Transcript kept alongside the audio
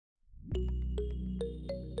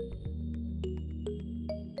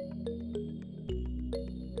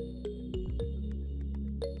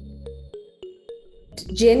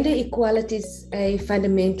Gender equality is a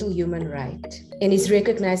fundamental human right and is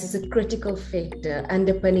recognized as a critical factor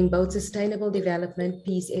underpinning both sustainable development,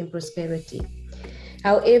 peace, and prosperity.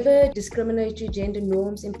 However, discriminatory gender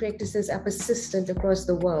norms and practices are persistent across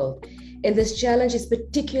the world, and this challenge is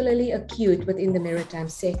particularly acute within the maritime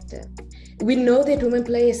sector. We know that women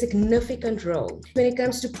play a significant role when it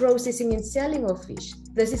comes to processing and selling of fish.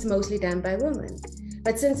 This is mostly done by women.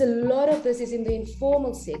 But since a lot of this is in the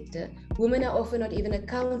informal sector, women are often not even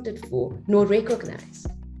accounted for nor recognized.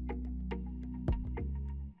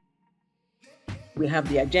 We have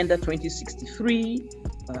the Agenda 2063,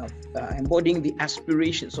 embodying the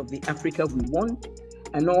aspirations of the Africa we want,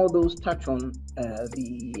 and all those touch on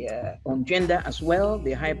on gender as well,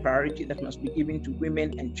 the high priority that must be given to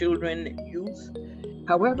women and children and youth.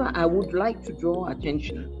 However, I would like to draw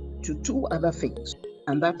attention to two other things,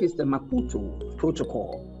 and that is the Maputo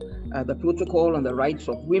Protocol, the Protocol on the Rights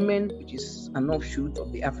of Women, which is an offshoot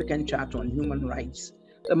of the African Charter on Human Rights.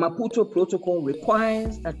 The Maputo Protocol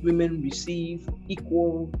requires that women receive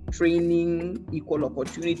equal training, equal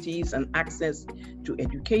opportunities and access to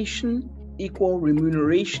education, equal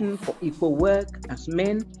remuneration for equal work as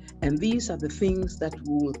men, and these are the things that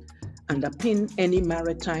will underpin any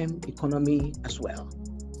maritime economy as well.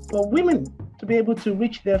 For women to be able to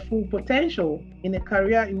reach their full potential in a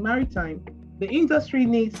career in maritime, the industry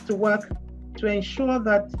needs to work to ensure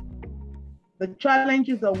that the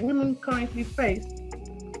challenges that women currently face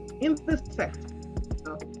in this sector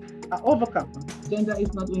are overcome. Gender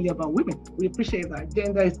is not only about women. We appreciate that.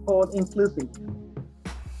 Gender is all inclusive.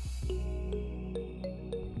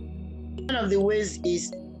 One of the ways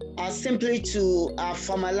is simply to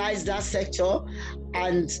formalize that sector,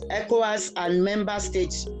 and ECOWAS and member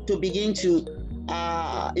states to begin to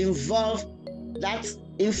involve that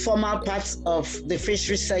informal part of the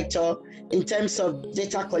fishery sector in terms of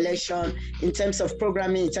data collection, in terms of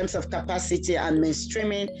programming, in terms of capacity and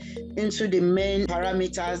mainstreaming into the main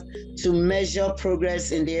parameters to measure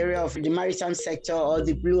progress in the area of the maritime sector or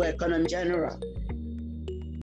the blue economy in general.